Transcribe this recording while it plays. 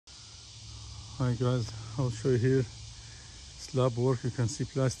Hi guys, I'll show you here slab work. You can see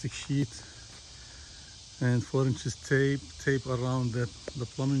plastic sheet and 4 inches tape around the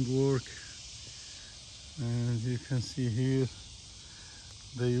plumbing work, and you can see here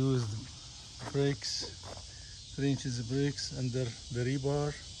they used bricks, 3 inches of bricks under the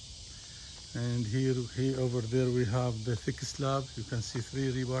rebar. And here over there we have the thick slab. You can see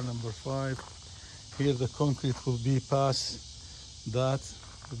 3 rebar number 5. Here the concrete will be past that,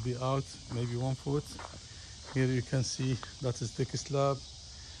 will be out maybe 1 foot. Here you can see that is thick slab.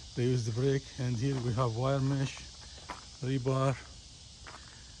 They use the brick, and here we have wire mesh, rebar.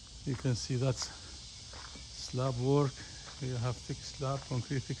 You can see that's slab work. Here you have thick slab,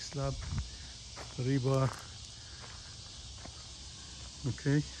 concrete thick slab, rebar.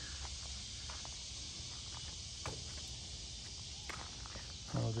 Okay.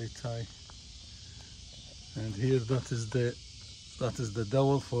 Now they tie. And here that is the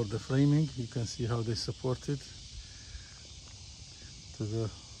dowel for the framing. You can see how they support it to the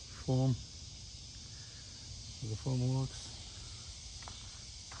foam. The foam works.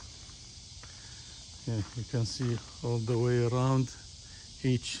 Yeah, you can see all the way around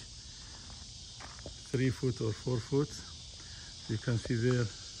each 3 foot or 4 foot. You can see there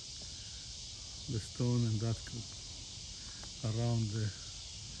the stone and that around the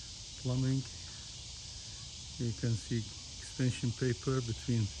plumbing. You can see extension paper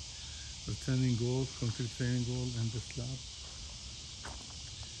between retaining wall, concrete retaining wall, and the slab.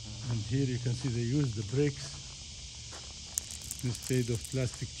 And here you can see they use the bricks instead of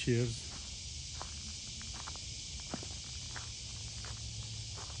plastic chairs.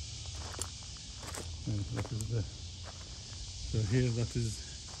 And that is so here that is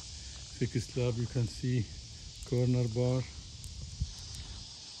thick slab. You can see corner bar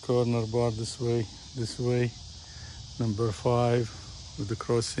this way, number 5 with the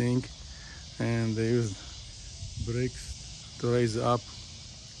crossing, and they use bricks to raise up.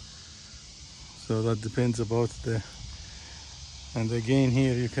 So that depends about the, and again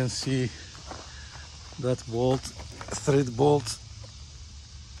here you can see that bolt, thread bolt,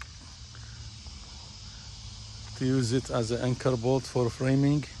 to use it as an anchor bolt for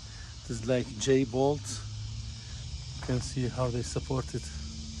framing. It is like J bolt. You can see how they support it.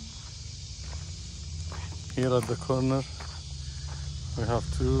 Here at the corner we have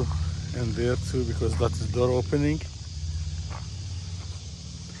 2, and there 2 because that is door opening.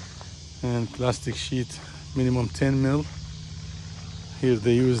 And plastic sheet minimum 10 mil. Here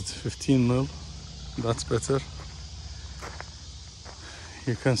they used 15 mil. That's better.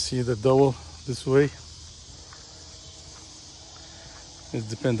 You can see the dowel this way. It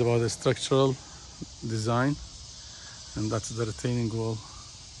depends about the structural design, and that's the retaining wall.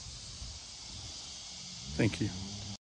 Thank you.